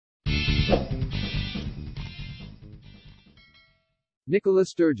Nicola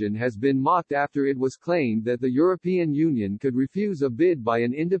Sturgeon has been mocked after it was claimed that the European Union could refuse a bid by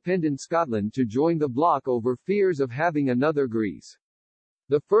an independent Scotland to join the bloc over fears of having another Greece.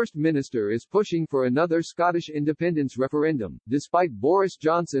 The First Minister is pushing for another Scottish independence referendum, despite Boris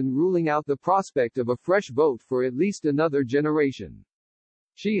Johnson ruling out the prospect of a fresh vote for at least another generation.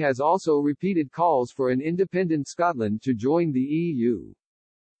 She has also repeated calls for an independent Scotland to join the EU.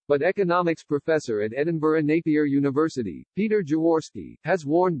 But economics professor at Edinburgh Napier University, Peter Jaworski, has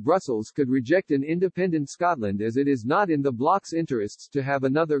warned Brussels could reject an independent Scotland as it is not in the bloc's interests to have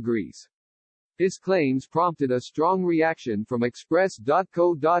another Greece. His claims prompted a strong reaction from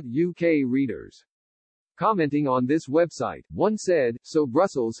express.co.uk readers. Commenting on this website, one said, "So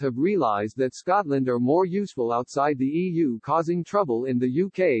Brussels have realised that Scotland are more useful outside the EU causing trouble in the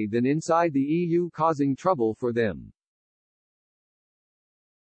UK than inside the EU causing trouble for them."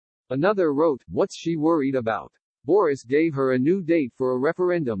 Another wrote, "What's she worried about? Boris gave her a new date for a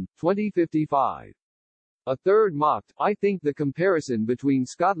referendum, 2055. A third mocked, "I think the comparison between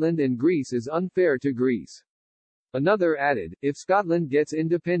Scotland and Greece is unfair to Greece." Another added, "If Scotland gets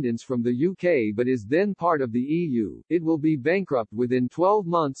independence from the UK but is then part of the EU, it will be bankrupt within 12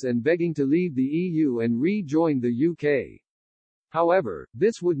 months and begging to leave the EU and rejoin the UK. However,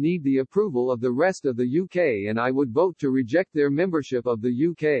 this would need the approval of the rest of the UK and I would vote to reject their membership of the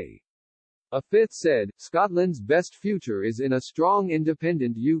UK." A fifth said, "Scotland's best future is in a strong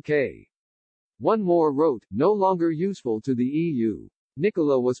independent UK." One more wrote, "No longer useful to the EU.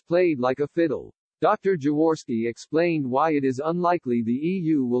 Nicola was played like a fiddle." Dr. Jaworski explained why it is unlikely the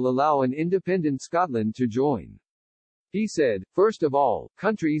EU will allow an independent Scotland to join. He said, "First of all,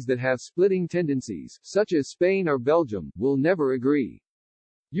 countries that have splitting tendencies, such as Spain or Belgium, will never agree.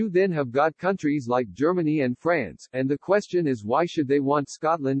 You then have got countries like Germany and France, and the question is why should they want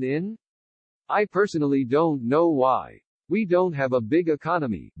Scotland in? I personally don't know why. We don't have a big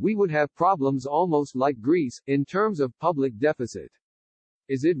economy, we would have problems almost like Greece, in terms of public deficit.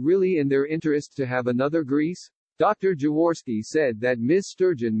 Is it really in their interest to have another Greece?" Dr. Jaworski said that Ms.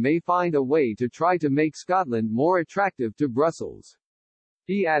 Sturgeon may find a way to try to make Scotland more attractive to Brussels.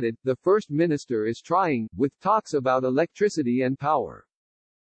 He added, "The First Minister is trying, with talks about electricity and power.